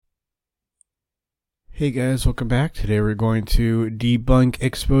Hey guys, welcome back. Today we're going to debunk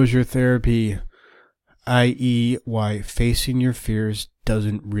exposure therapy, i.e. why facing your fears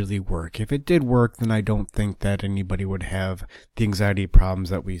doesn't really work. If it did work, then I don't think that anybody would have the anxiety problems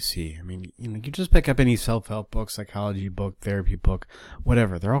that we see. I mean, you just pick up any self-help book, psychology book, therapy book,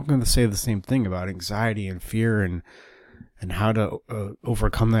 whatever. They're all going to say the same thing about anxiety and fear and how to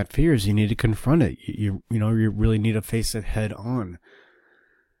overcome that fear is you need to confront it. You really need to face it head on.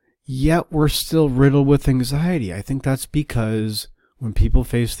 Yet we're still riddled with anxiety. I think that's because when people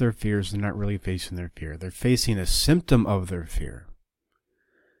face their fears, they're not really facing their fear. They're facing a symptom of their fear.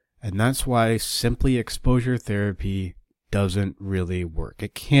 And that's why simply exposure therapy doesn't really work.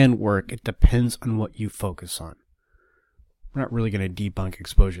 It can work. It depends on what you focus on. We're not really going to debunk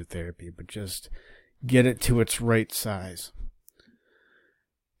exposure therapy, but just get it to its right size.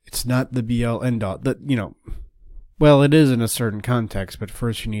 It's not the be-all, end-all. Well, it is in a certain context, but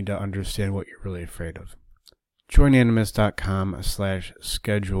first you need to understand what you're really afraid of.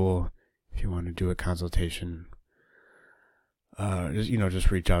 Joinanimus.com/schedule if you want to do a consultation.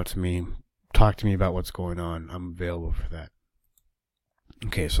 Just reach out to me. Talk to me about what's going on. I'm available for that.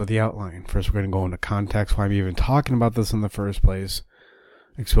 Okay, so the outline. First, we're going to go into context, why I'm even talking about this in the first place,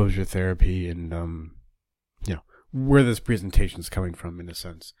 exposure therapy, and where this presentation is coming from, in a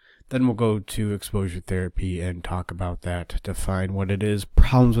sense. Then we'll go to exposure therapy and talk about that, define what it is.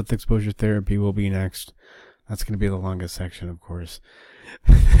 Problems with exposure therapy will be next. That's going to be the longest section, of course.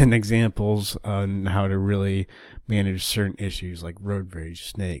 And examples on how to really manage certain issues like road rage,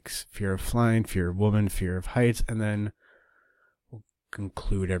 snakes, fear of flying, fear of women, fear of heights, and then we'll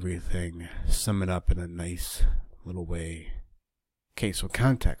conclude everything, sum it up in a nice little way. Okay, so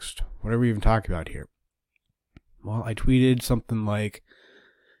context. What are we even talking about here? Well, I tweeted something like,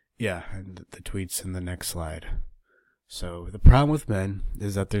 and the tweet's in the next slide. So the problem with men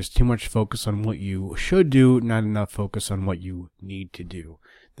is that there's too much focus on what you should do, not enough focus on what you need to do.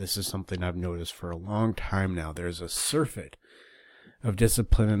 This is something I've noticed for a long time now. There's a surfeit of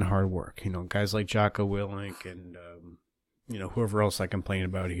discipline and hard work. Guys like Jocko Willink and, whoever else I complain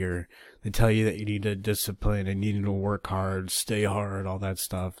about here, they tell you that you need to discipline and you need to work hard, stay hard, all that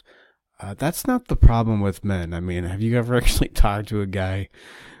stuff. That's not the problem with men. I mean, have you ever actually talked to a guy?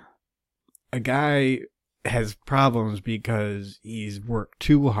 A guy has problems because he's worked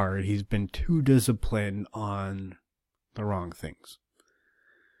too hard. He's been too disciplined on the wrong things.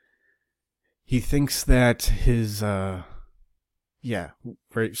 He thinks that so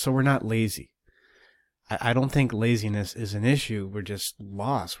we're not lazy. I don't think laziness is an issue. We're just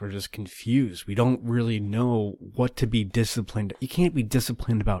lost. We're just confused. We don't really know what to be disciplined. You can't be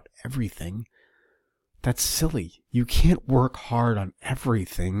disciplined about everything. That's silly. You can't work hard on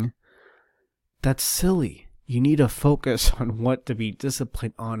everything. That's silly. You need to focus on what to be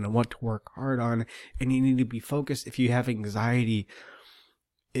disciplined on and what to work hard on. And you need to be focused. If you have anxiety,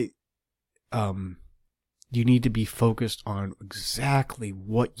 you need to be focused on exactly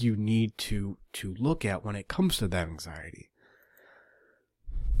what you need to look at when it comes to that anxiety.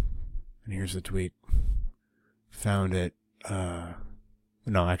 And here's the tweet. Found it. A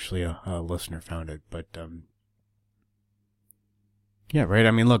listener found it. But, right.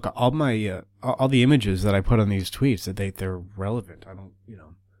 I mean, look, all my, all the images that I put on these tweets, they're relevant. I don't,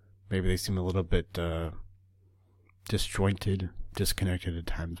 maybe they seem a little bit, disjointed, disconnected at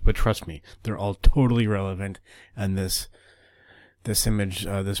times, but trust me, they're all totally relevant. And this image,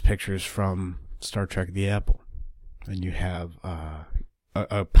 this picture is from Star Trek: The Apple, and you have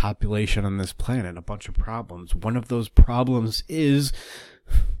a population on this planet, a bunch of problems. One of those problems is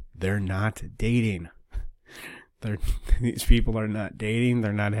they're not dating. These people are not dating.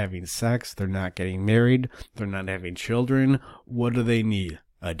 They're not having sex. They're not getting married. They're not having children. What do they need?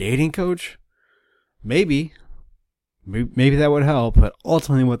 A dating coach? Maybe that would help, but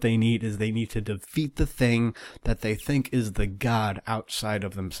ultimately what they need is they need to defeat the thing that they think is the God outside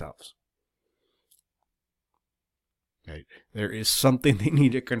of themselves. Right? There is something they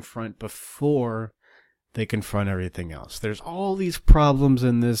need to confront before they confront everything else. There's all these problems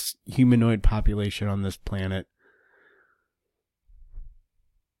in this humanoid population on this planet,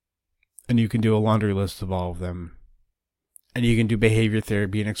 and you can do a laundry list of all of them. And you can do behavior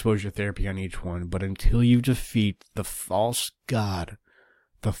therapy and exposure therapy on each one. But until you defeat the false god,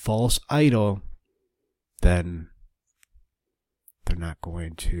 the false idol, then they're not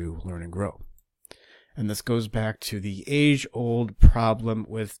going to learn and grow. And this goes back to the age-old problem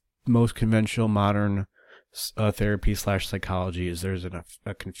with most conventional modern therapy / psychology is there's a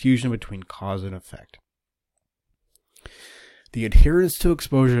confusion between cause and effect. The adherence to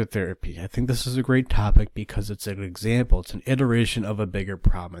exposure therapy. I think this is a great topic because it's an example. It's an iteration of a bigger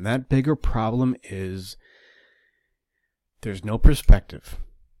problem. And that bigger problem is there's no perspective.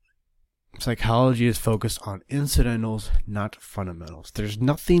 Psychology is focused on incidentals, not fundamentals. There's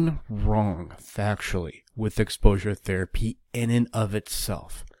nothing wrong, factually, with exposure therapy in and of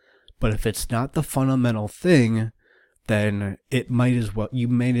itself. But if it's not the fundamental thing, then you might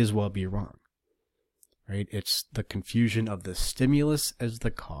as well be wrong. Right? It's the confusion of the stimulus as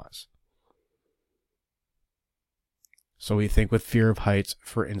the cause. So we think with fear of heights,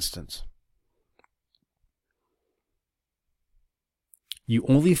 for instance. You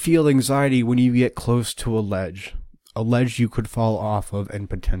only feel anxiety when you get close to a ledge you could fall off of and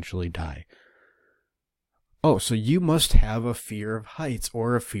potentially die. Oh, so you must have a fear of heights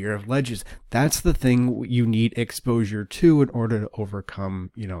or a fear of ledges. That's the thing you need exposure to in order to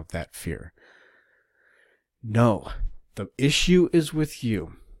overcome, that fear. No, the issue is with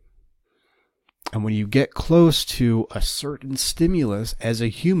you. And when you get close to a certain stimulus, as a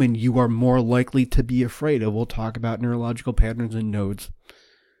human, you are more likely to be afraid. And we'll talk about neurological patterns and nodes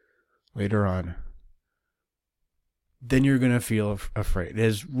later on. Then you're going to feel afraid. It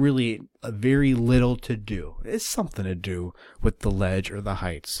has really very little to do. It's something to do with the ledge or the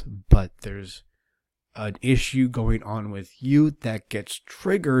heights. But there's an issue going on with you that gets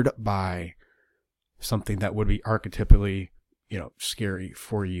triggered by something that would be archetypically, scary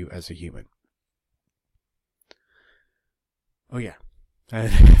for you as a human. Oh, yeah. I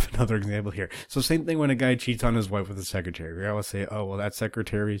have another example here. So same thing when a guy cheats on his wife with a secretary. I will say, oh, well, that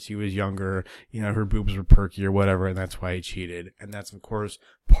secretary, she was younger, her boobs were perky or whatever, and that's why he cheated. And that's, of course,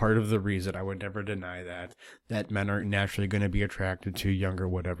 part of the reason. I would never deny that men are naturally going to be attracted to younger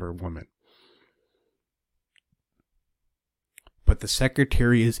whatever woman. But the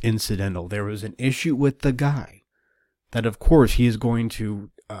secretary is incidental. There was an issue with the guy that, of course, he is going to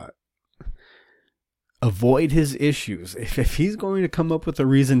avoid his issues. If he's going to come up with a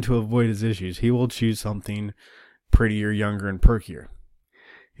reason to avoid his issues, he will choose something prettier, younger, and perkier.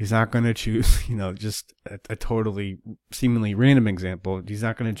 He's not going to choose, just a totally seemingly random example. He's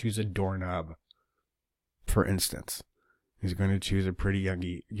not going to choose a doorknob, for instance. He's going to choose a pretty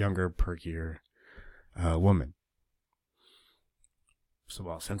younger, perkier woman. So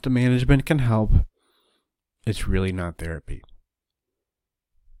while symptom management can help, it's really not therapy.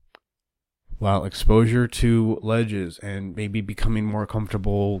 While exposure to ledges and maybe becoming more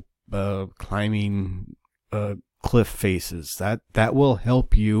comfortable climbing cliff faces, that will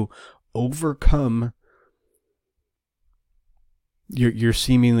help you overcome your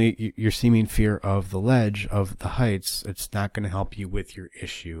seeming fear of the ledge, of the heights. It's not going to help you with your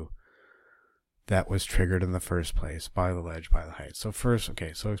issue that was triggered in the first place by the ledge, by the height. So first,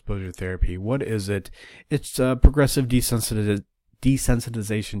 so exposure therapy. What is it? It's progressive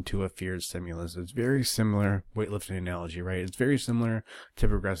desensitization to a feared stimulus. It's very similar, weightlifting analogy, right? It's very similar to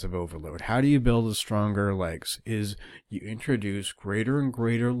progressive overload. How do you build a stronger legs? Is you introduce greater and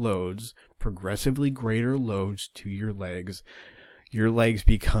greater loads, progressively greater loads to your legs. Your legs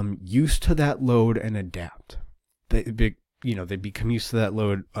become used to that load and adapt. They become used to that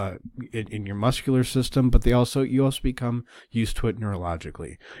load in your muscular system, but you also become used to it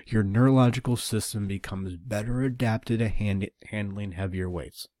neurologically. Your neurological system becomes better adapted to handling heavier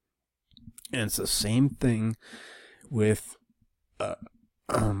weights. And it's the same thing with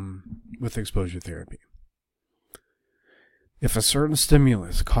exposure therapy. If a certain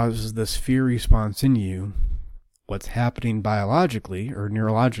stimulus causes this fear response in you, what's happening biologically or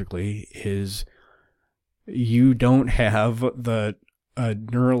neurologically is you don't have the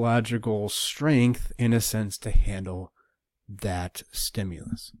neurological strength, in a sense, to handle that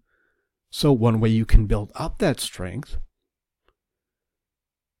stimulus. So one way you can build up that strength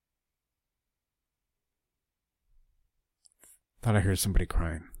thought I heard somebody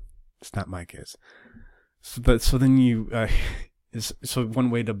crying. It's not my kids. So then you so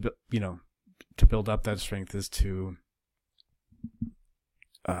one way to build up that strength is to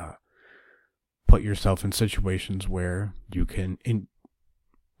put yourself in situations where you can,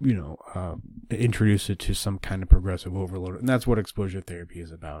 introduce it to some kind of progressive overload. And that's what exposure therapy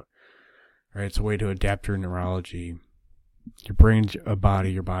is about, right? It's a way to adapt your neurology. Your brain's a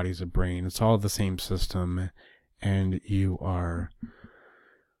body, your body's a brain. It's all the same system, and you are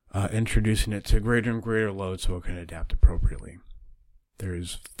introducing it to greater and greater load so it can adapt appropriately.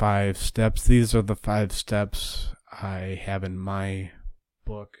 There's 5 steps. These are the 5 steps I have in my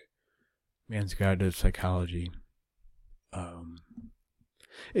book, Man's Guide to Psychology. And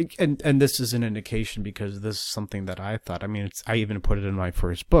this is an indication because this is something that I thought, I even put it in my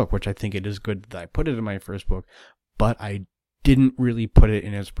first book, which I think it is good that I put it in my first book, but I didn't really put it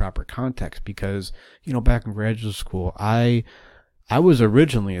in its proper context because, back in graduate school, I was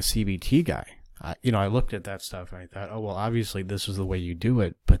originally a CBT guy. I looked at that stuff and I thought, oh, well, obviously this is the way you do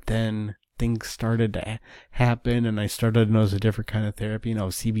it. But then things started to happen and I started to notice a different kind of therapy.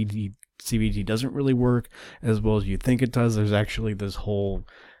 CBT doesn't really work as well as you think it does. There's actually this whole,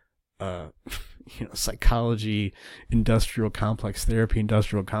 psychology, industrial complex, therapy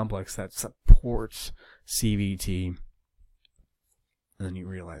industrial complex that supports CBT. And then you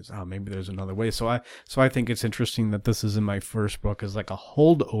realize, oh, maybe there's another way. So I think it's interesting that this is in my first book as like a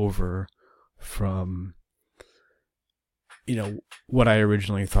holdover from, what I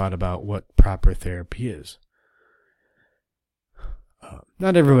originally thought about what proper therapy is.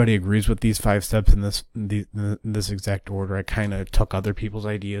 Not everybody agrees with these 5 steps in this exact order. I kind of took other people's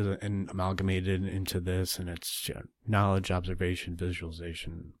ideas and amalgamated into this, and it's knowledge, observation,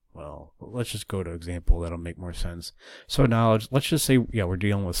 visualization. Well, let's just go to an example that'll make more sense. So knowledge, let's just say, we're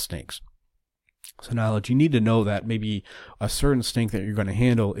dealing with snakes. So knowledge, you need to know that maybe a certain snake that you're going to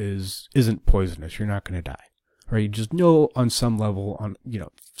handle isn't poisonous. You're not going to die. Right? You just know on some level, on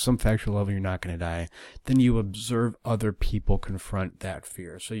some factual level, you're not going to die. Then you observe other people confront that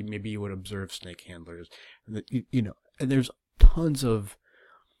fear. So maybe you would observe snake handlers, and and there's tons of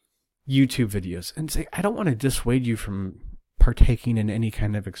YouTube videos. And say, I don't want to dissuade you from partaking in any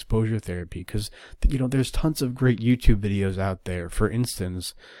kind of exposure therapy because there's tons of great YouTube videos out there, for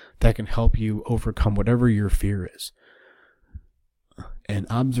instance, that can help you overcome whatever your fear is. And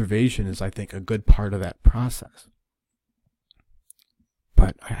observation is, I think, a good part of that process.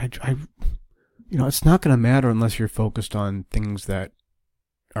 But it's not going to matter unless you're focused on things that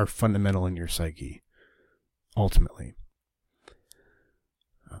are fundamental in your psyche, ultimately.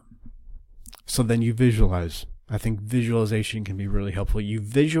 So then you visualize. I think visualization can be really helpful. You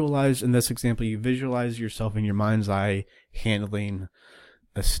visualize, in this example, you visualize yourself in your mind's eye handling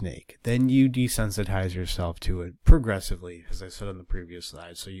a snake. Then you desensitize yourself to it progressively, as I said on the previous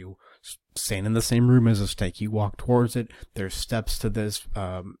slide. So you stand in the same room as a snake. You walk towards it. There's steps to this.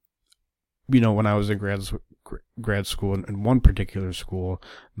 When I was in grad school, in one particular school,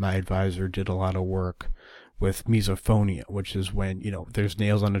 my advisor did a lot of work with misophonia, which is when, there's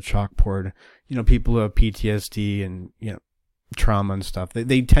nails on a chalkboard. People who have PTSD and, trauma and stuff,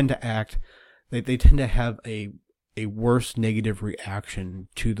 they tend to act, they tend to have a worse negative reaction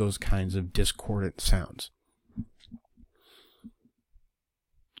to those kinds of discordant sounds.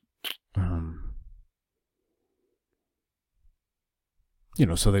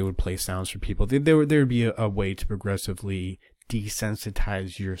 So they would play sounds for people. There would be a way to progressively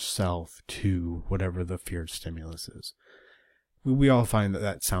desensitize yourself to whatever the feared stimulus is. We all find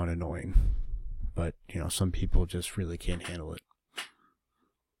that sound annoying, but some people just really can't handle it.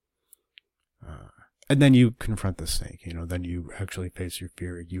 And then you confront the snake. Then you actually face your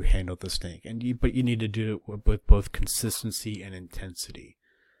fear. You handle the snake, but you need to do it with both consistency and intensity.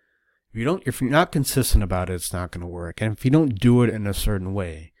 If you're not consistent about it, it's not going to work. And if you don't do it in a certain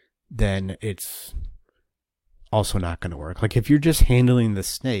way, then it's also not going to work. Like if you're just handling the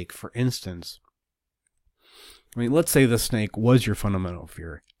snake, for instance, let's say the snake was your fundamental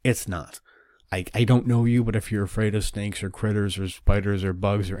fear. It's not. I don't know you, but if you're afraid of snakes or critters or spiders or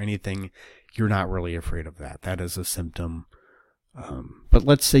bugs or anything, you're not really afraid of that. That is a symptom. But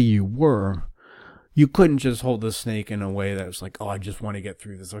let's say you were. You couldn't just hold the snake in a way that was like, oh, I just want to get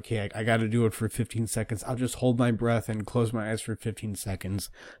through this. Okay, I got to do it for 15 seconds. I'll just hold my breath and close my eyes for 15 seconds.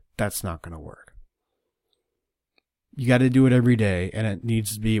 That's not going to work. You got to do it every day, and it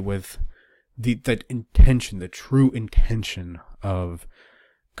needs to be with the intention, the true intention of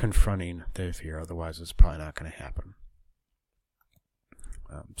confronting the fear. Otherwise, it's probably not going to happen.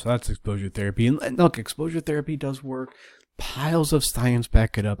 So that's exposure therapy. And look, exposure therapy does work. Piles of science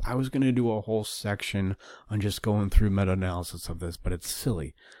back it up. I was going to do a whole section on just going through meta-analysis of this, but it's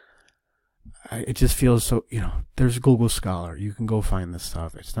silly. It just feels so, there's Google Scholar. You can go find this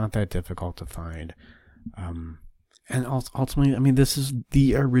stuff. It's not that difficult to find. And ultimately, this is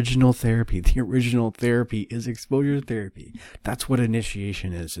the original therapy. The original therapy is exposure therapy. That's what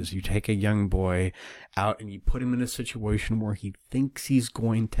initiation is you take a young boy out and you put him in a situation where he thinks he's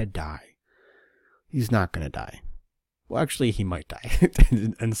going to die. He's not going to die. Well, actually, he might die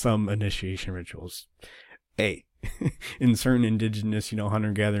in some initiation rituals. Hey, in certain indigenous,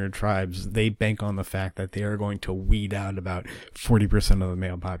 hunter-gatherer tribes, they bank on the fact that they are going to weed out about 40% of the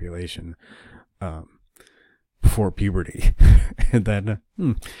male population before puberty. And then,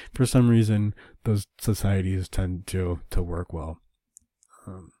 for some reason, those societies tend to work well.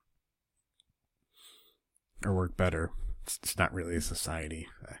 Or work better. It's not really a society.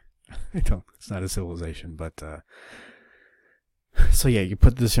 It's not a civilization, but So yeah, you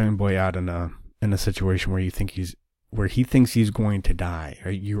put this young boy out in a situation where he thinks he's going to die.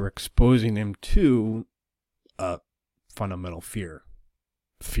 Right? You're exposing him to a fundamental fear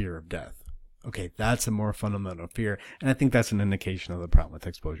of death. Okay, that's a more fundamental fear, and I think that's an indication of the problem with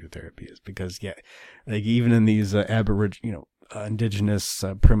exposure therapy is because like even in these indigenous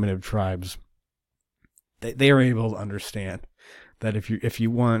primitive tribes, they are able to understand that if you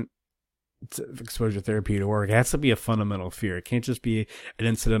want exposure therapy to work, it has to be a fundamental fear. It can't just be an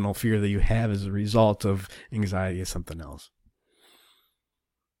incidental fear that you have as a result of anxiety or something else.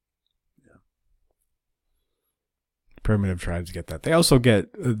 Yeah. Primitive tribes get that. They also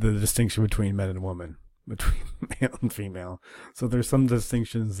get the distinction between men and women, between male and female. So there's some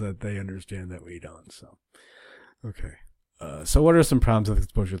distinctions that they understand that we don't. So, okay. So what are some problems with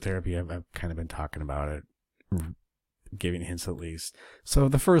exposure therapy? I've kind of been talking about it, giving hints at least. So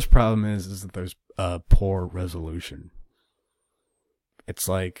the first problem is that there's poor resolution. It's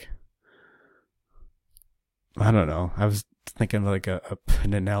like, I don't know. I was thinking of like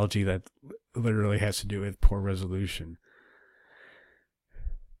an analogy that literally has to do with poor resolution.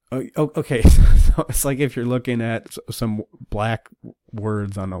 Oh, okay. So it's like if you're looking at some black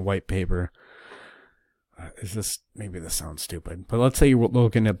words on a white paper. Maybe this sounds stupid, but let's say you're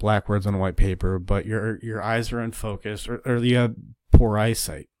looking at black words on a white paper, but your eyes are unfocused or you have poor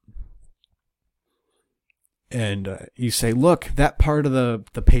eyesight. And you say, look, that part of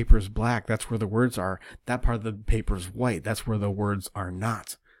the paper is black. That's where the words are. That part of the paper is white. That's where the words are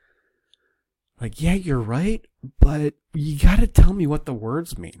not. Like, yeah, you're right, but you got to tell me what the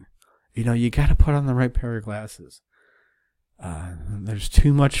words mean. You got to put on the right pair of glasses. There's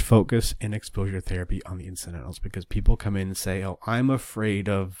too much focus in exposure therapy on the incidentals because people come in and say, oh, I'm afraid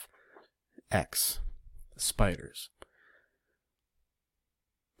of X, spiders.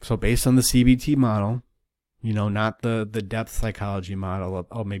 So based on the CBT model, not the depth psychology model of,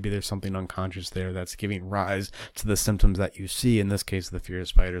 oh, maybe there's something unconscious there that's giving rise to the symptoms that you see. In this case, the fear of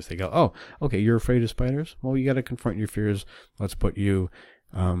spiders. They go, oh, okay, you're afraid of spiders? Well, you got to confront your fears. Let's put you,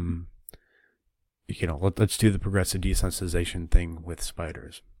 let's do the progressive desensitization thing with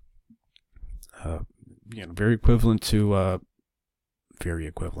spiders. Very equivalent.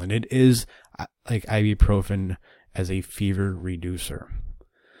 It is like ibuprofen as a fever reducer.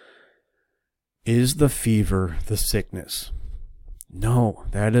 Is the fever the sickness? No,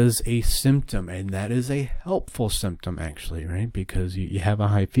 that is a symptom, and that is a helpful symptom actually, right? Because you have a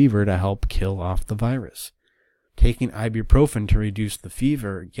high fever to help kill off the virus. Taking ibuprofen to reduce the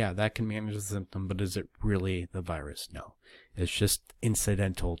fever, yeah, that can manage the symptom, but is it really the virus? No. It's just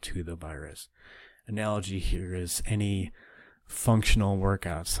incidental to the virus. Analogy here is any functional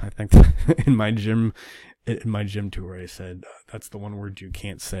workouts. I think in my gym tour, I said, that's the one word you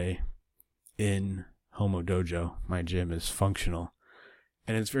can't say in Homo Dojo. My gym is functional.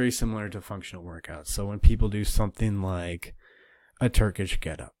 And it's very similar to functional workouts. So when people do something like a Turkish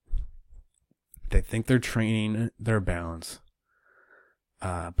get-up, they think they're training their balance,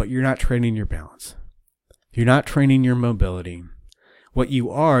 but you're not training your balance. You're not training your mobility. What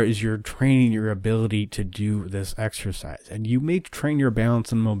you are is you're training your ability to do this exercise. And you may train your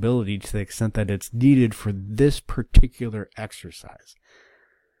balance and mobility to the extent that it's needed for this particular exercise.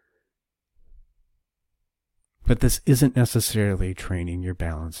 But this isn't necessarily training your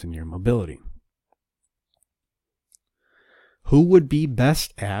balance and your mobility. Who would be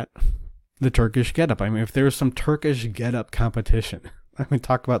best at the Turkish get-up? I mean, if there was some Turkish get-up competition,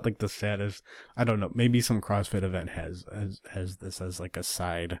 talk about like the saddest, I don't know, maybe some CrossFit event has this as like a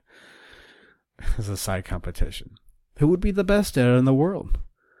side competition. Who would be the best at it in the world?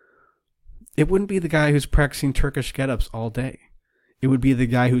 It wouldn't be the guy who's practicing Turkish get-ups all day. It would be the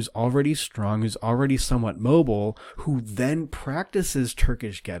guy who's already strong, who's already somewhat mobile, who then practices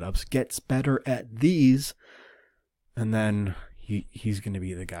Turkish get-ups, gets better at these, and then he's going to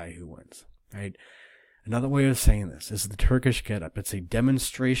be the guy who wins, right? Another way of saying this is the Turkish get-up. It's a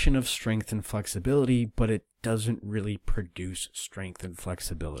demonstration of strength and flexibility, but it doesn't really produce strength and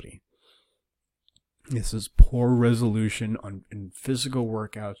flexibility. This is poor resolution in physical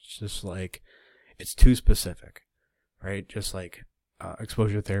workouts, just like it's too specific, right? Just like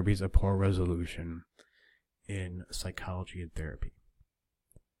exposure therapy is a poor resolution in psychology and therapy.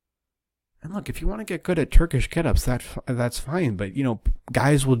 And look, if you want to get good at Turkish get-ups, that's fine. But,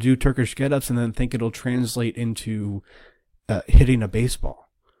 guys will do Turkish get-ups and then think it'll translate into hitting a baseball.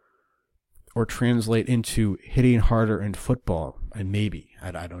 Or translate into hitting harder in football. And maybe,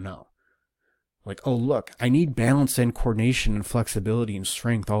 I don't know. Like, oh, look, I need balance and coordination and flexibility and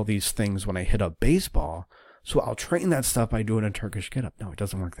strength, all these things when I hit a baseball. So I'll train that stuff by doing a Turkish get-up. No, it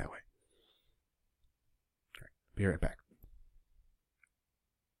doesn't work that way. All right, be right back.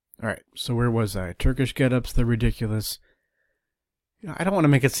 All right, so where was I? Turkish get-ups, they're ridiculous. I don't want to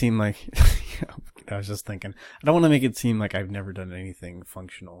make it seem like... I was just thinking. I don't want to make it seem like I've never done anything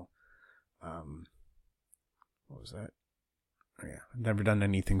functional. What was that? Oh, yeah, I've never done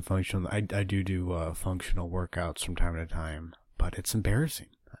anything functional. I do functional workouts from time to time, but it's embarrassing.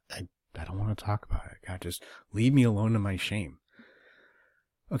 I don't want to talk about it. God, just leave me alone in my shame.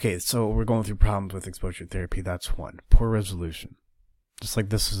 Okay, so we're going through problems with exposure therapy. That's one. Poor resolution. Just like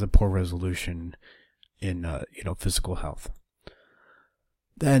this is a poor resolution in physical health.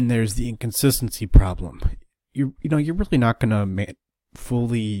 Then there's the inconsistency problem. You're really not gonna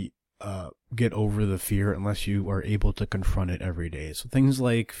fully get over the fear unless you are able to confront it every day. So things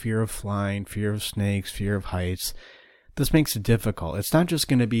like fear of flying, fear of snakes, fear of heights. This makes it difficult. It's not just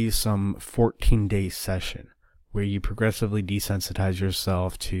going to be some 14-day session where you progressively desensitize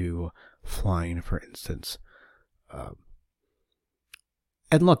yourself to flying, for instance.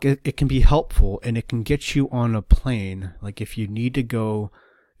 And look, it can be helpful and it can get you on a plane. Like if you need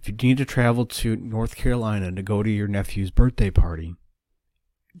to travel to North Carolina to go to your nephew's birthday party,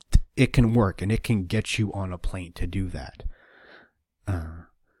 it can work and it can get you on a plane to do that.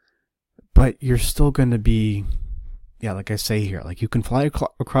 But you're still going to be, like I say here, like you can fly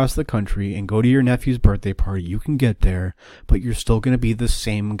across the country and go to your nephew's birthday party. You can get there, but you're still going to be the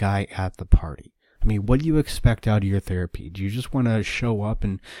same guy at the party. I mean, what do you expect out of your therapy? Do you just want to show up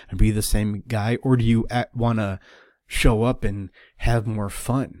and be the same guy? Or do you want to show up and have more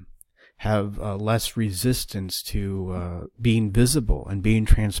fun? Have less resistance to being visible and being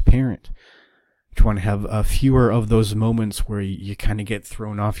transparent? Do you want to have fewer of those moments where you kind of get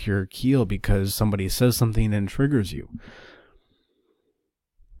thrown off your keel because somebody says something and triggers you?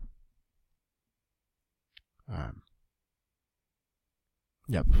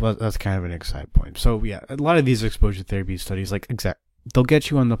 Well, that's kind of an exciting point. So yeah, a lot of these exposure therapy studies, they'll get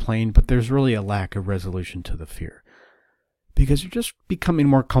you on the plane, but there's really a lack of resolution to the fear. Because you're just becoming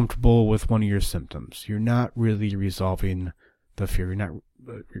more comfortable with one of your symptoms. You're not really resolving the fear. You're not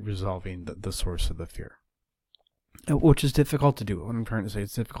resolving the source of the fear. Which is difficult to do. What I'm trying to say,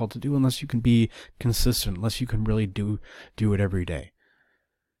 it's difficult to do unless you can be consistent, unless you can really do it every day.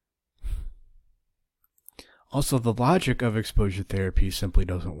 Also, the logic of exposure therapy simply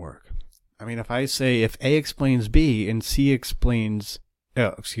doesn't work. I mean, if I say if A explains B and C explains...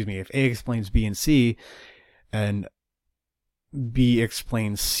 if A explains B and C, and B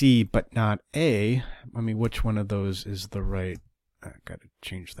explains C but not A, I mean, which one of those is the right... I gotta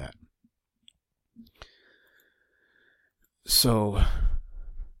change that. So,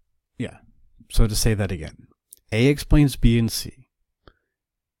 yeah. So to say that again. A explains B and C.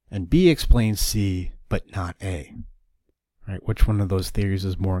 And B explains C but not A. Right? Which one of those theories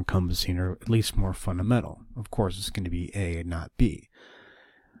is more encompassing or at least more fundamental? Of course, it's going to be A and not B.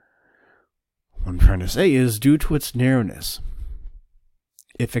 What I'm trying to say is, due to its narrowness,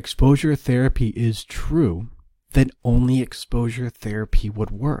 if exposure therapy is true, then only exposure therapy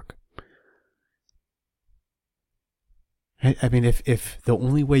would work. I mean, if the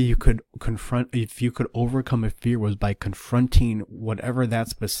only way you could if you could overcome a fear was by confronting whatever that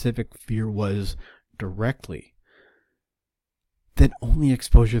specific fear was directly, then only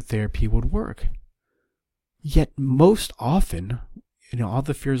exposure therapy would work. Yet most often, all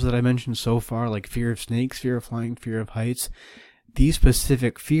the fears that I mentioned so far, like fear of snakes, fear of flying, fear of heights, these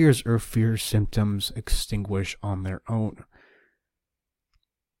specific fears or fear symptoms extinguish on their own.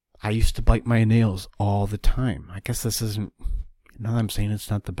 I used to bite my nails all the time. I guess this isn't, now I'm saying it's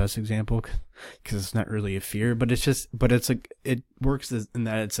not the best example because it's not really a fear, but it works in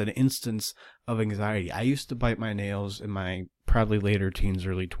that it's an instance of anxiety. I used to bite my nails in my probably later teens,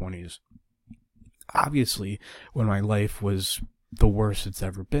 early 20s. Obviously, when my life was the worst it's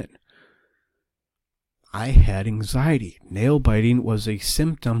ever been. I had anxiety. Nail biting was a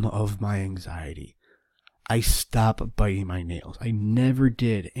symptom of my anxiety. I stopped biting my nails. I never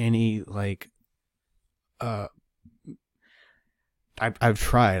did any I've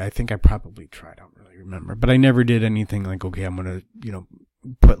tried. I think I probably tried. I don't really remember. But I never did anything like, okay, I'm going to,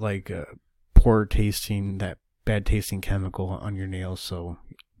 put a bad tasting chemical on your nails. So,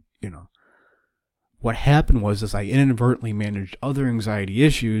 what happened was I inadvertently managed other anxiety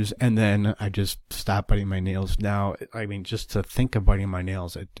issues, and then I just stopped biting my nails. Now, I mean, just to think of biting my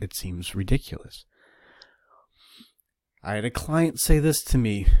nails, it seems ridiculous. I had a client say this to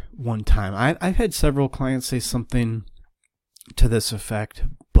me one time. I've had several clients say something to this effect,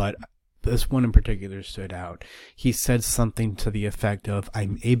 but this one in particular stood out. He said something to the effect of,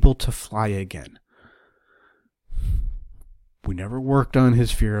 "I'm able to fly again." We never worked on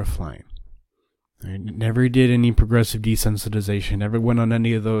his fear of flying. I never did any progressive desensitization, never went on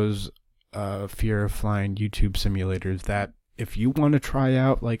any of those fear of flying YouTube simulators that if you want to try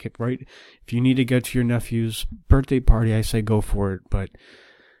out, like, if you need to get to your nephew's birthday party, I say go for it, but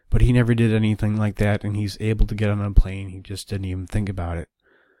he never did anything like that, and he's able to get on a plane. He just didn't even think about it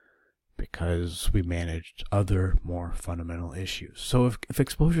because we managed other more fundamental issues. So if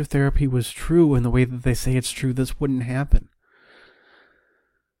exposure therapy was true in the way that they say it's true, this wouldn't happen.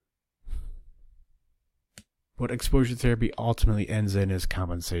 What exposure therapy ultimately ends in is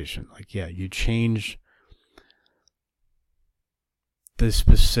compensation. Like, yeah, you change the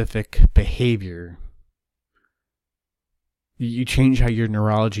specific behavior. You change how your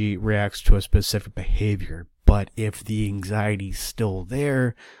neurology reacts to a specific behavior. But if the anxiety's still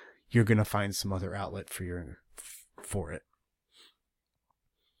there, you're going to find some other outlet for it.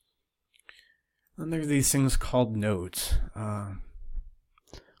 And there are these things called nodes,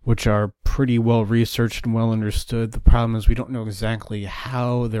 which are pretty well researched and well understood. The problem is we don't know exactly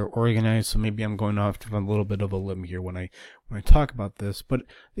how they're organized, so maybe I'm going off to a little bit of a limb here when I talk about this. But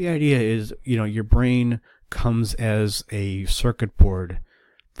the idea is, your brain comes as a circuit board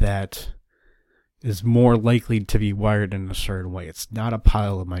that is more likely to be wired in a certain way. It's not a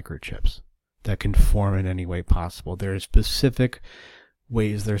pile of microchips that can form in any way possible. There are specific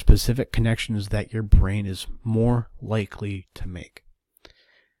ways, there are specific connections that your brain is more likely to make.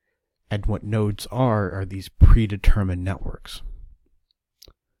 And what nodes are these predetermined networks.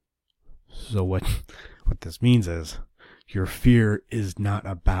 So what this means is your fear is not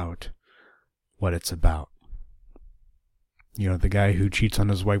about what it's about. The guy who cheats on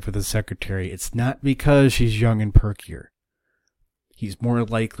his wife with his secretary, it's not because she's young and perkier. He's more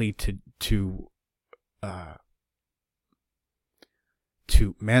likely to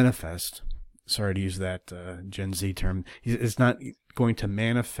manifest. Sorry to use that Gen Z term. It's not going to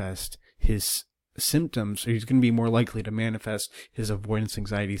manifest his symptoms. He's going to be more likely to manifest his avoidance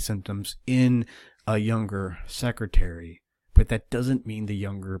anxiety symptoms in a younger secretary. But that doesn't mean the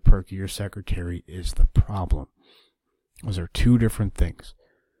younger, perkier secretary is the problem. Those are two different things.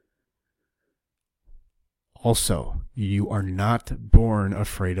 Also, you are not born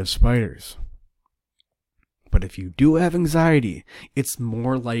afraid of spiders. But if you do have anxiety, it's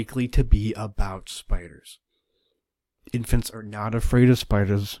more likely to be about spiders. Infants are not afraid of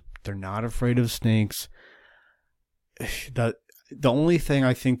spiders. They're not afraid of snakes. The only thing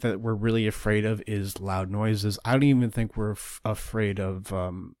I think that we're really afraid of is loud noises. I don't even think we're afraid of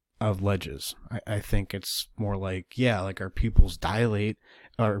ledges. I think it's more like our pupils dilate.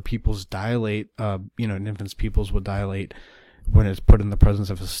 An infant's pupils will dilate when it's put in the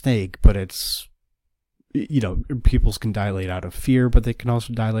presence of a snake, but it's, pupils can dilate out of fear, but they can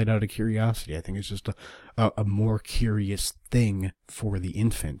also dilate out of curiosity. I think it's just a more curious thing for the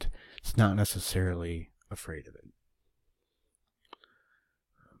infant. It's not necessarily afraid of it.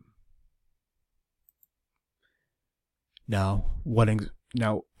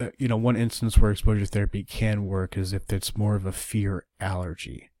 One instance where exposure therapy can work is if it's more of a fear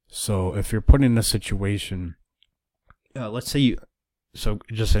allergy. So if you're put in a situation, let's say so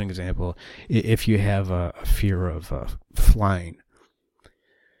just an example, if you have a fear of flying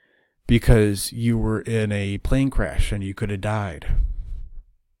because you were in a plane crash and you could have died.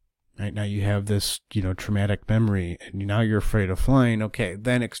 Right now you have this, traumatic memory, and now you're afraid of flying. Okay,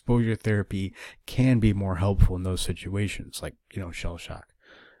 then exposure therapy can be more helpful in those situations, like, shell shock,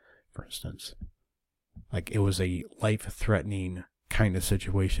 for instance. Like it was a life-threatening kind of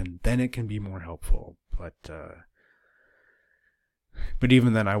situation, then it can be more helpful. But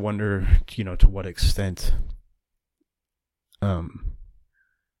even then, I wonder, to what extent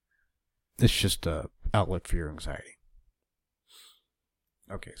it's just a outlet for your anxiety.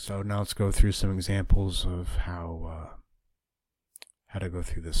 Okay, so now let's go through some examples of how to go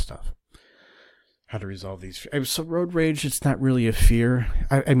through this stuff. How to resolve these. So road rage, it's not really a fear.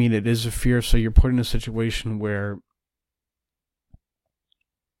 I mean, it is a fear, so you're put in a situation where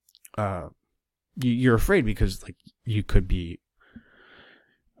you're afraid because, like, you could be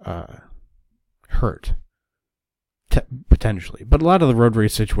hurt. Potentially. But a lot of the road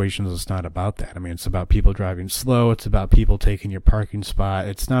rage situations, it's not about that. I mean, it's about people driving slow. It's about people taking your parking spot.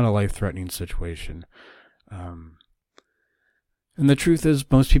 It's not a life-threatening situation. And the truth is,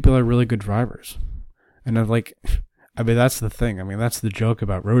 most people are really good drivers. And that's the thing. I mean, that's the joke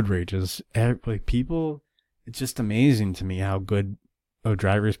about road rage is, people, it's just amazing to me how good of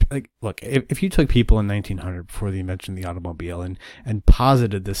drivers. Like, look, if you took people in 1900 before the invention of the automobile and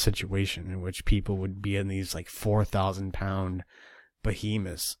posited this situation in which people would be in these 4,000-pound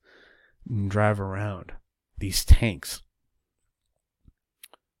behemoths and drive around these tanks,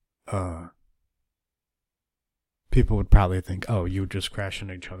 people would probably think, oh, you just crash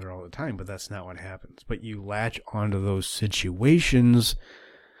into each other all the time, but that's not what happens. But you latch onto those situations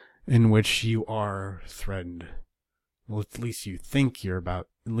in which you are threatened. Well, at least you think you're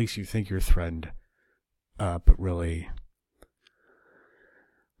threatened, but really.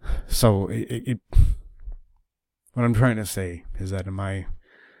 So what I'm trying to say is that in my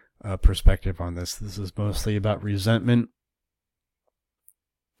perspective on this is mostly about resentment.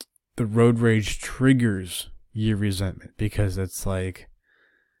 The road rage triggers your resentment because it's like,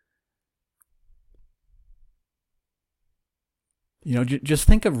 just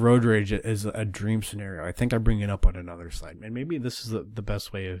think of road rage as a dream scenario. I think I bring it up on another slide, and maybe this is the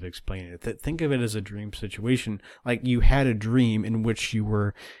best way of explaining it. Think of it as a dream situation, like you had a dream in which you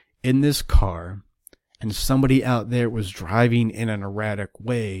were in this car, and somebody out there was driving in an erratic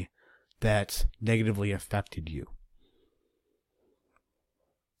way that negatively affected you,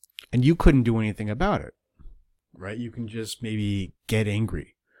 and you couldn't do anything about it. Right? You can just maybe get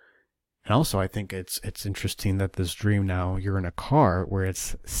angry. And also, I think it's interesting that this dream now, you're in a car where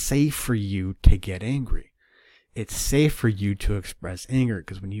it's safe for you to get angry. It's safe for you to express anger,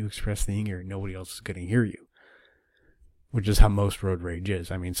 because when you express the anger, nobody else is going to hear you. Which is how most road rage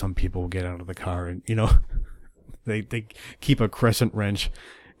is. I mean, some people get out of the car and, they keep a crescent wrench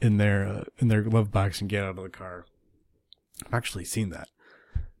in their glove box and get out of the car. I've actually seen that.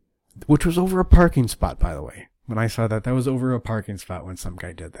 Which was over a parking spot, by the way. When I saw that was over a parking spot when some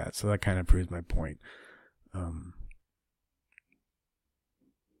guy did that. So that kind of proves my point.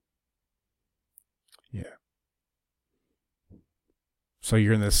 Yeah. So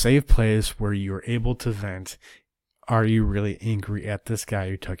you're in the safe place where you're able to vent. Are you really angry at this guy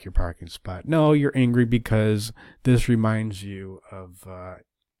who took your parking spot? No, you're angry because this reminds you of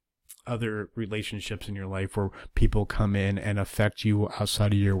other relationships in your life where people come in and affect you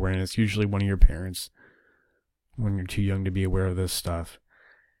outside of your awareness. Usually one of your parents, when you're too young to be aware of this stuff.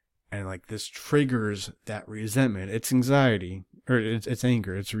 And like this triggers that resentment. It's anxiety, or it's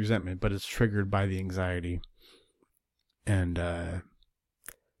anger, it's resentment, but it's triggered by the anxiety. And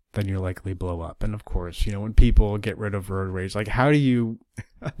then you likely blow up. And of course, when people get rid of road rage, like how do you,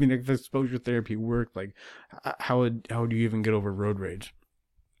 if exposure therapy worked, like how would you even get over road rage?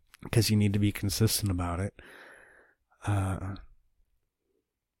 Because you need to be consistent about it.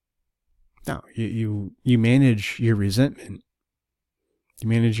 No, you manage your resentment. You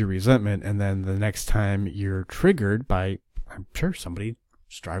manage your resentment, and then the next time you're triggered by, I'm sure, somebody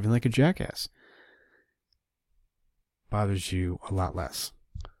driving like a jackass, bothers you a lot less.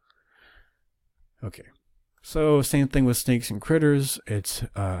 Okay, so same thing with snakes and critters. It's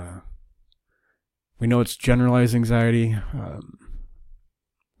we know it's generalized anxiety,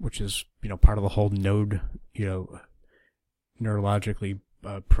 which is part of the whole node, neurologically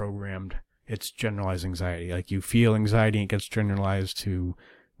programmed. It's generalized anxiety. Like you feel anxiety and it gets generalized to,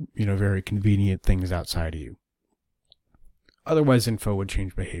 very convenient things outside of you. Otherwise, info would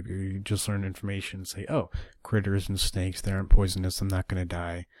change behavior. You just learn information and say, oh, critters and snakes, they aren't poisonous, I'm not going to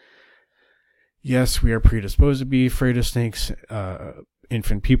die. Yes, we are predisposed to be afraid of snakes.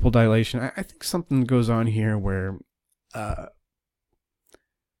 Infant pupil dilation. I think something goes on here where,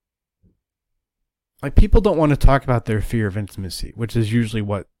 like people don't want to talk about their fear of intimacy, which is usually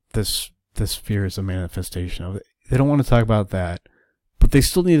what this fear is a manifestation of. They don't want to talk about that, but they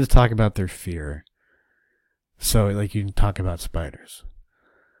still need to talk about their fear. So, like, you can talk about spiders,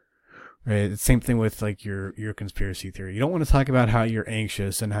 right? Same thing with like your conspiracy theory. You don't want to talk about how you're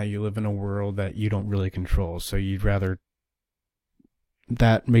anxious and how you live in a world that you don't really control. So you'd rather,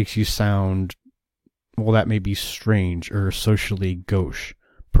 that makes you sound, well, that may be strange or socially gauche,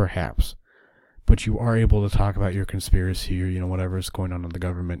 perhaps. But you are able to talk about your conspiracy or, whatever is going on in the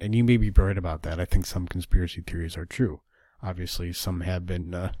government. And you may be right about that. I think some conspiracy theories are true. Obviously, some have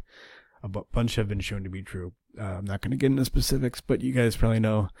been, a bunch have been shown to be true. I'm not going to get into specifics, but you guys probably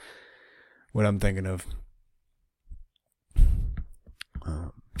know what I'm thinking of.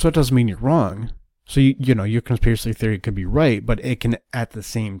 So it doesn't mean you're wrong. So, your conspiracy theory could be right, but it can, at the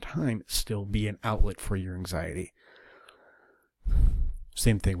same time, still be an outlet for your anxiety.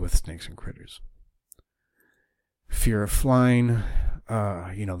 Same thing with snakes and critters. Fear of flying.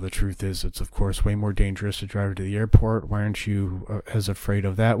 The truth is it's, of course, way more dangerous to drive to the airport. Why aren't you as afraid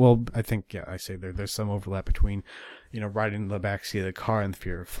of that? Well, I think, I say there's some overlap between, riding in the backseat of the car and the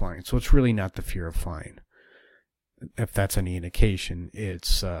fear of flying. So it's really not the fear of flying. If that's any indication,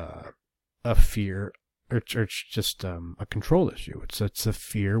 it's a fear, or it's just a control issue. It's a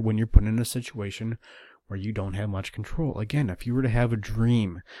fear when you're put in a situation where you don't have much control. Again, if you were to have a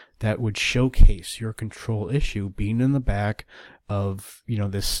dream that would showcase your control issue, being in the back of,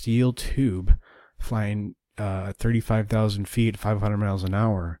 this steel tube flying at 35,000 feet, 500 miles an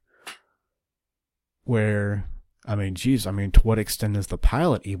hour, where, I mean, geez, I mean, to what extent is the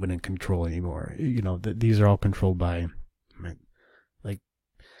pilot even in control anymore? You know, these are all controlled by, like,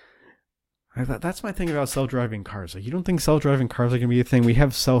 that's my thing about self-driving cars. Like, you don't think self-driving cars are going to be a thing? We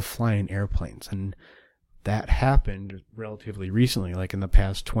have self-flying airplanes, and that happened relatively recently, like in the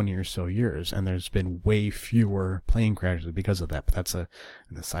past 20 or so years, and there's been way fewer plane crashes because of that, but that's an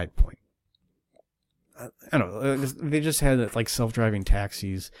aside point. I don't know, they just had like self-driving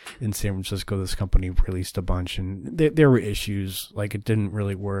taxis in San Francisco. This company released a bunch, and there were issues, like it didn't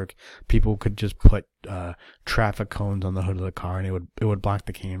really work. People could just put traffic cones on the hood of the car, and it would block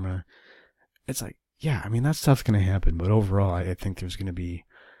the camera. It's like, yeah, I mean, that stuff's going to happen, but overall, I think there's going to be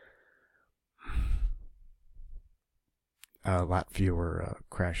a lot fewer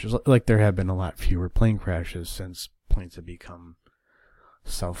crashes. Like there have been a lot fewer plane crashes since planes have become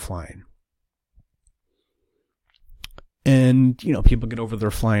self-flying. And, you know, people get over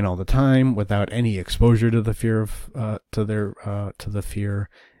their flying all the time without any exposure to the fear of, to the fear.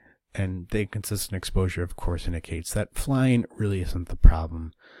 And the inconsistent exposure, of course, indicates that flying really isn't the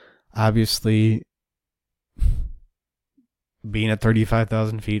problem. Obviously, being at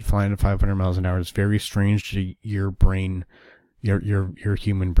 35,000 feet, flying at 500 miles an hour is very strange to your brain, your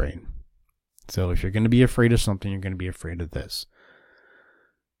human brain. So if you're going to be afraid of something, you're going to be afraid of this.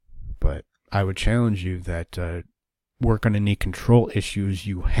 But I would challenge you that work on any control issues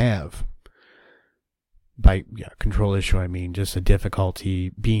you have. By control issue, I mean just a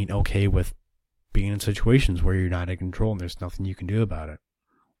difficulty being okay with being in situations where you're not in control and there's nothing you can do about it.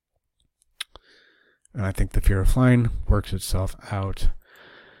 And I think the fear of flying works itself out.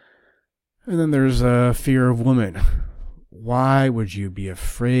 And then there's a fear of women. Why would you be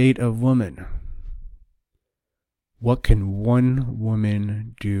afraid of women? What can one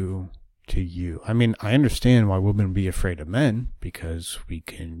woman do to you? I mean, I understand why women would be afraid of men, because we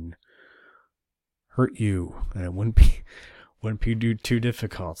can hurt you, and it wouldn't be too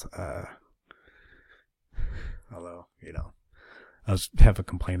difficult. Although, you know, I have a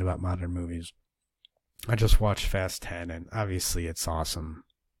complaint about modern movies. I just watched Fast 10, and obviously it's awesome.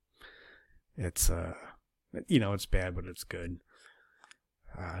 It's, you know, it's bad, but it's good.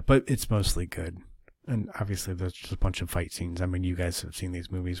 But it's mostly good. And obviously there's just a bunch of fight scenes. I mean, you guys have seen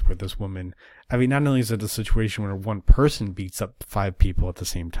these movies where this woman, I mean, not only is it a situation where one person beats up 5 people at the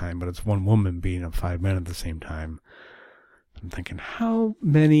same time, but it's one woman beating up 5 men at the same time. I'm thinking, how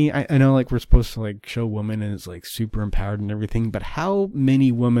many, I know like we're supposed to like show women as like super empowered and everything, but how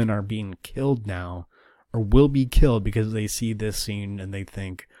many women are being killed now or will be killed because they see this scene and they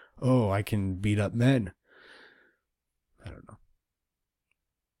think, oh, I can beat up men? I don't know.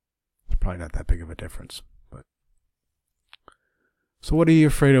 It's probably not that big of a difference. But so what are you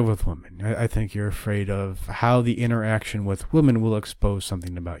afraid of with women? I think you're afraid of how the interaction with women will expose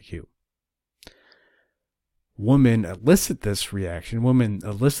something about you. Women elicit this reaction, women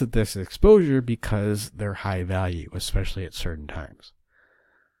elicit this exposure because they're high value, especially at certain times.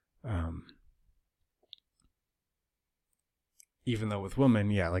 Even though with women,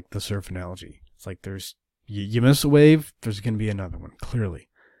 yeah, like the surf analogy. It's like there's, you miss a wave, there's going to be another one, clearly.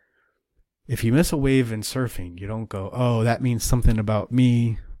 If you miss a wave in surfing, you don't go, oh, that means something about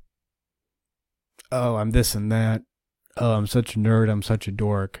me. Oh, I'm this and that. Oh, I'm such a nerd, I'm such a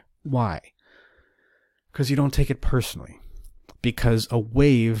dork. Why? Because you don't take it personally. Because a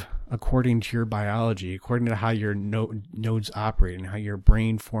wave, according to your biology, according to how your nodes operate and how your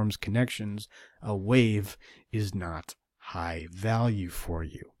brain forms connections, a wave is not high value for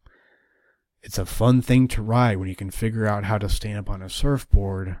you. It's a fun thing to ride when you can figure out how to stand up on a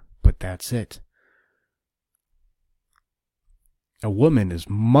surfboard, but that's it. A woman is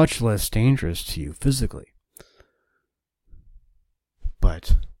much less dangerous to you physically.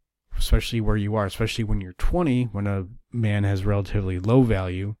 But especially where you are, especially when you're 20, when a man has relatively low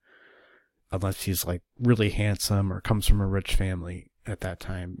value, unless he's like really handsome or comes from a rich family at that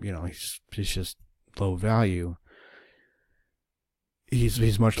time, you know, he's just low value.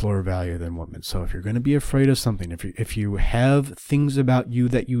 He's much lower value than women. So if you're going to be afraid of something, if you have things about you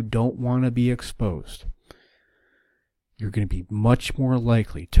that you don't want to be exposed, you're going to be much more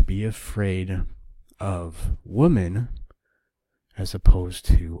likely to be afraid of women as opposed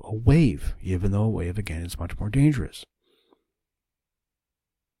to a wave, even though a wave, again, is much more dangerous.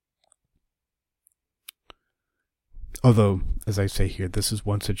 Although, as I say here, this is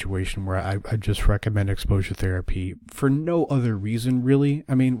one situation where I just recommend exposure therapy for no other reason, really.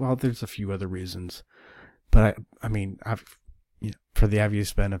 I mean, well, there's a few other reasons. But, for the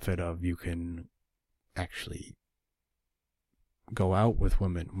obvious benefit of you can actually go out with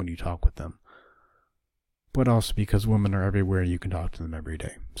women when you talk with them. but also because women are everywhere and you can talk to them every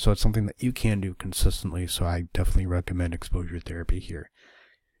day. So it's something that you can do consistently, so I definitely recommend exposure therapy here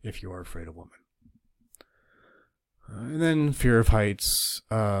if you are afraid of women. And then fear of heights.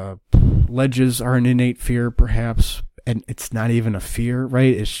 Ledges are an innate fear, perhaps, and it's not even a fear,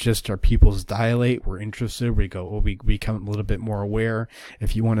 right? It's just our pupils dilate. We're interested. We go, we become a little bit more aware.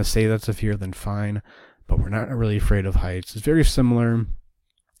 If you want to say that's a fear, then fine, but we're not really afraid of heights. It's very similar.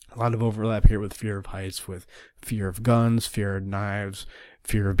 A lot of overlap here with fear of heights, with fear of guns, fear of knives,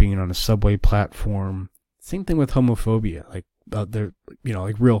 fear of being on a subway platform. Same thing with homophobia, like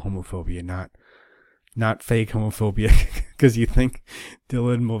like real homophobia, not fake homophobia, because you think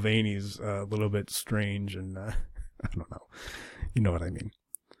Dylan Mulvaney's a little bit strange and I don't know, you know what I mean.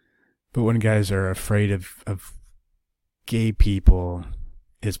 But when guys are afraid of gay people,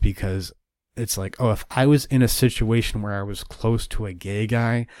 it's because it's like, oh, if I was in a situation where I was close to a gay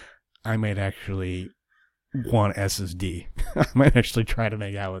guy, I might actually want SSD. I might actually try to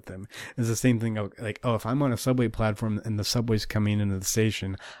make out with him. It's the same thing, like, oh, if I'm on a subway platform and the subway's coming into the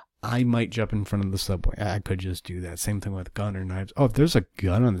station, I might jump in front of the subway. I could just do that. Same thing with gun or knives. Oh, if there's a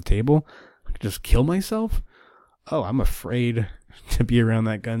gun on the table, I could just kill myself? Oh, I'm afraid to be around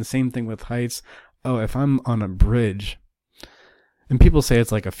that gun. Same thing with heights. Oh, if I'm on a bridge, and people say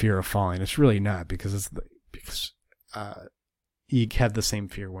it's like a fear of falling. It's really not, because you have the same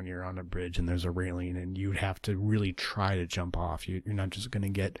fear when you're on a bridge and there's a railing and you'd have to really try to jump off. You're not just going to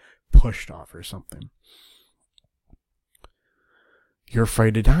get pushed off or something. You're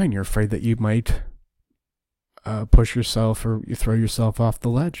afraid to die, and you're afraid that you might push yourself or you throw yourself off the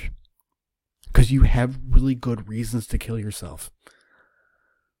ledge because you have really good reasons to kill yourself.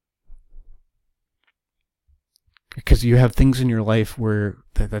 Because you have things in your life where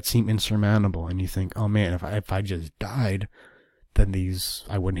that seem insurmountable, and you think, oh man, if I just died, then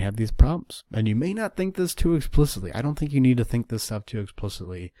I wouldn't have these problems. And you may not think this too explicitly. I don't think you need to think this stuff too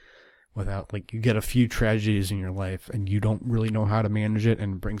explicitly. Without, like, you get a few tragedies in your life and you don't really know how to manage it,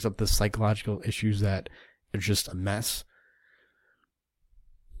 and brings up the psychological issues that are just a mess.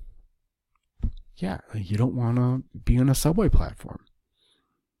 Yeah, you don't want to be on a subway platform.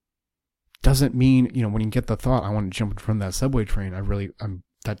 Doesn't mean, when you get the thought, I want to jump in front of that subway train,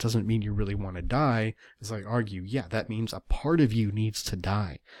 that doesn't mean you really want to die. As I argue, yeah, that means a part of you needs to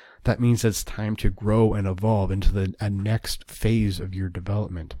die. That means it's time to grow and evolve into a next phase of your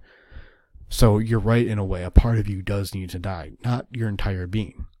development. So you're right in a way. A part of you does need to die, not your entire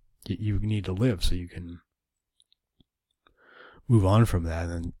being. You need to live so you can move on from that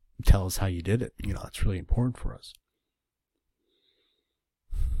and tell us how you did it. It's really important for us.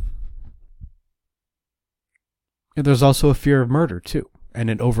 And there's also a fear of murder too, and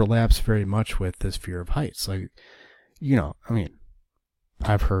it overlaps very much with this fear of heights. Like,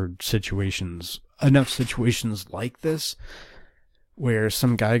 I've heard enough situations like this, where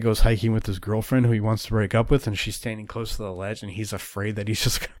some guy goes hiking with his girlfriend who he wants to break up with, and she's standing close to the ledge, and he's afraid that he's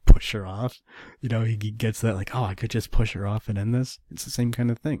just going to push her off. He gets that, like, oh, I could just push her off and end this. It's the same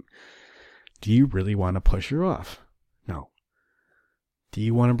kind of thing. Do you really want to push her off? No. Do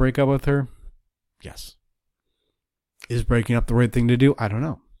you want to break up with her? Yes. Is breaking up the right thing to do? I don't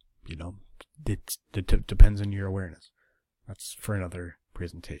know. It depends on your awareness. That's for another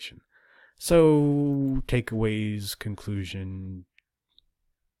presentation. So, takeaways, conclusion.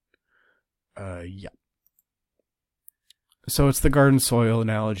 Yeah. So it's the garden soil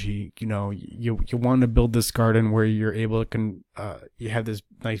analogy. You want to build this garden where you're able to you have this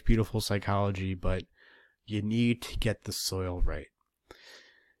nice, beautiful psychology, but you need to get the soil right.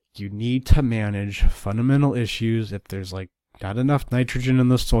 You need to manage fundamental issues. If there's not enough nitrogen in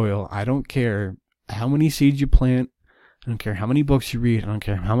the soil, I don't care how many seeds you plant. I don't care how many books you read. I don't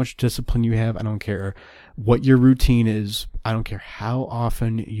care how much discipline you have. I don't care what your routine is. I don't care how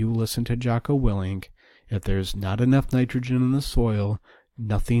often you listen to Jocko Willink. If there's not enough nitrogen in the soil,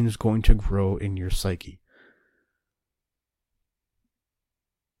 nothing's going to grow in your psyche.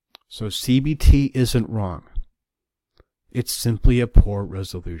 So CBT isn't wrong. It's simply a poor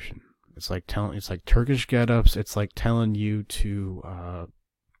resolution. It's like Turkish get-ups. It's like telling you to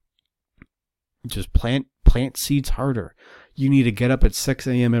just plant seeds harder. You need to get up at 6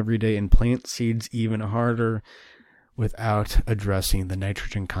 a.m. every day and plant seeds even harder without addressing the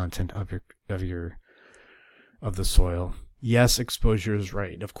nitrogen content of the soil. Yes, exposure is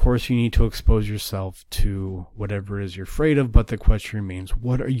right. Of course, you need to expose yourself to whatever it is you're afraid of, but the question remains,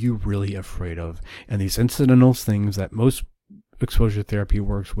 what are you really afraid of? And these incidental things that most exposure therapy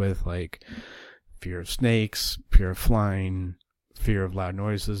works with, like fear of snakes, fear of flying, fear of loud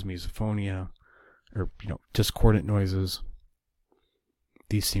noises, misophonia, or discordant noises,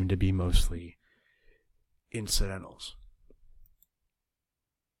 these seem to be mostly incidentals.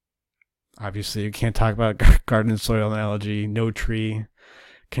 Obviously, you can't talk about garden and soil analogy. No tree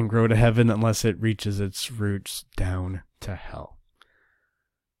can grow to heaven unless it reaches its roots down to hell.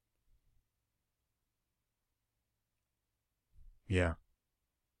 Yeah.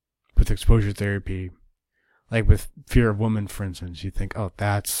 With exposure therapy, like with fear of women, for instance, you think, oh,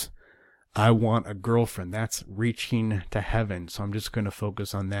 I want a girlfriend. That's reaching to heaven. So I'm just going to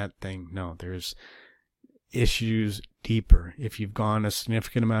focus on that thing. No, there's issues deeper. If you've gone a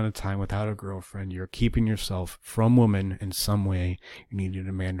significant amount of time without a girlfriend, you're keeping yourself from women in some way. You need to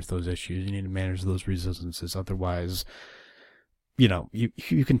manage those issues. You need to manage those resistances. Otherwise,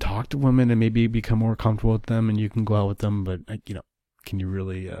 you can talk to women and maybe become more comfortable with them and you can go out with them, but can you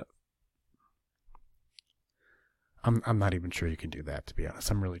really, I'm not even sure you can do that, to be honest.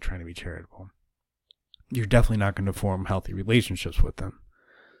 I'm really trying to be charitable. You're definitely not going to form healthy relationships with them.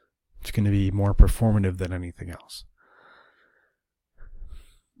 It's going to be more performative than anything else.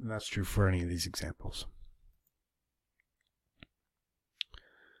 And that's true for any of these examples.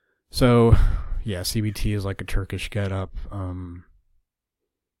 So, yeah, CBT is like a Turkish get-up,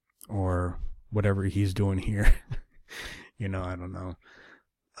 or whatever he's doing here. I don't know.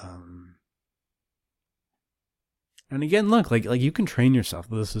 And again, look, like you can train yourself.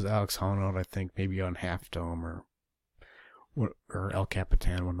 This is Alex Honnold, I think, maybe on Half Dome or El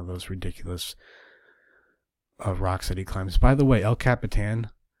Capitan, one of those ridiculous rocks that he climbs. By the way, El Capitan,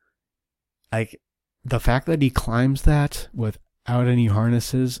 like the fact that he climbs that without any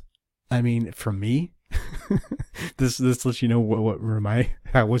harnesses, I mean, for me, this lets you know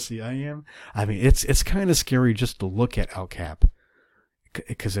how wussy I am. I mean, it's kind of scary just to look at El Cap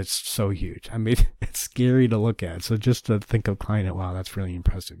because it's so huge. I mean, it's scary to look at. So just to think of climbing it, wow, that's really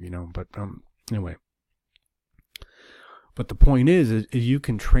impressive, But anyway. But the point is you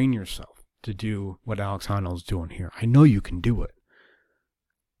can train yourself to do what Alex Honnold's doing here. I know you can do it.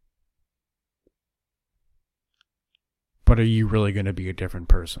 But are you really going to be a different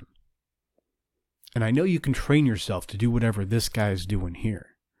person? And I know you can train yourself to do whatever this guy's doing here.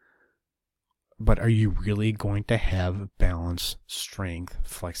 But are you really going to have balance, strength,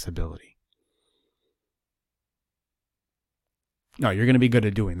 flexibility? No, you're going to be good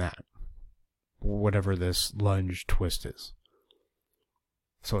at doing that. Whatever this lunge twist is.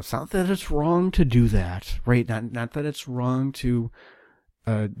 So it's not that it's wrong to do that, right? Not that it's wrong to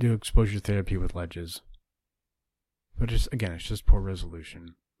do exposure therapy with ledges. But it's just poor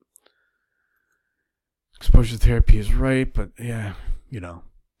resolution. Exposure therapy is right, but yeah,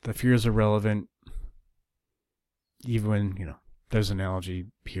 the fears are relevant. Even when, there's an analogy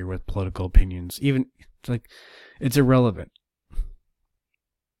here with political opinions. Even, it's irrelevant.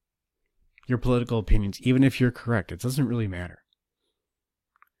 Your political opinions, even if you're correct, it doesn't really matter.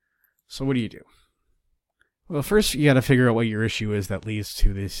 So what do? Well, first you got to figure out what your issue is that leads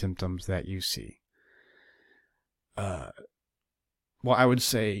to the symptoms that you see. Well, I would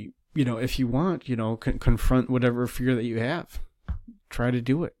say, if you want, confront whatever fear that you have. Try to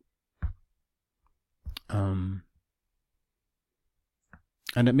do it. And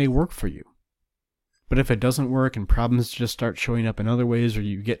it may work for you. But if it doesn't work and problems just start showing up in other ways, or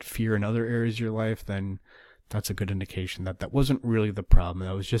you get fear in other areas of your life, then that's a good indication that wasn't really the problem.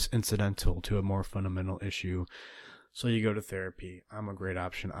 That was just incidental to a more fundamental issue. So you go to therapy. I'm a great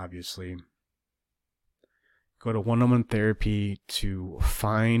option, obviously. Go to one-on-one therapy to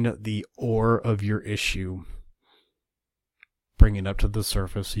find the ore of your issue. Bring it up to the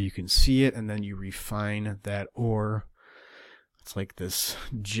surface so you can see it, and then you refine that ore. It's like this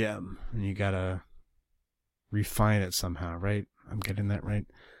gem, and you gotta refine it somehow, right? I'm getting that right?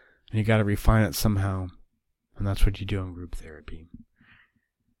 And you gotta refine it somehow. And that's what you do in group therapy.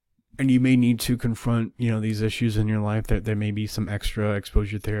 And you may need to confront, these issues in your life. There may be some extra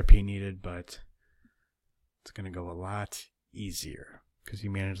exposure therapy needed, but it's going to go a lot easier because you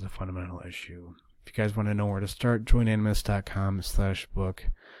manage the fundamental issue. If you guys want to know where to start, joinanimus.com/book.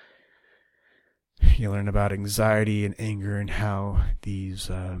 You learn about anxiety and anger and how these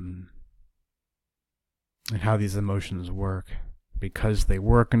emotions work. Because they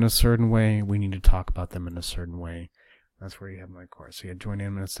work in a certain way, we need to talk about them in a certain way. That's where you have my course. So you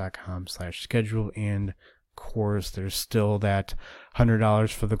joinanimus.com/schedule and course. There's still that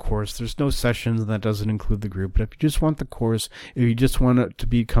 $100 for the course. There's no sessions, and that doesn't include the group. But if you just want the course, if you just want to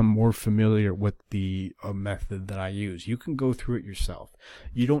become more familiar with the method that I use, you can go through it yourself.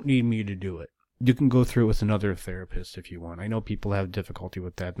 You don't need me to do it. You can go through it with another therapist if you want. I know people have difficulty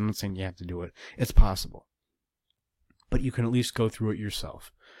with that. I'm not saying you have to do it. It's possible. But you can at least go through it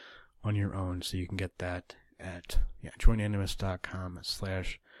yourself on your own, so you can get that at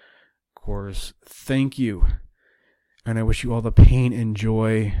joinanimus.com/book. course, thank you. And I wish you all the pain and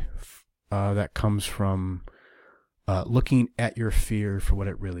joy that comes from looking at your fear for what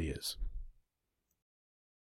it really is.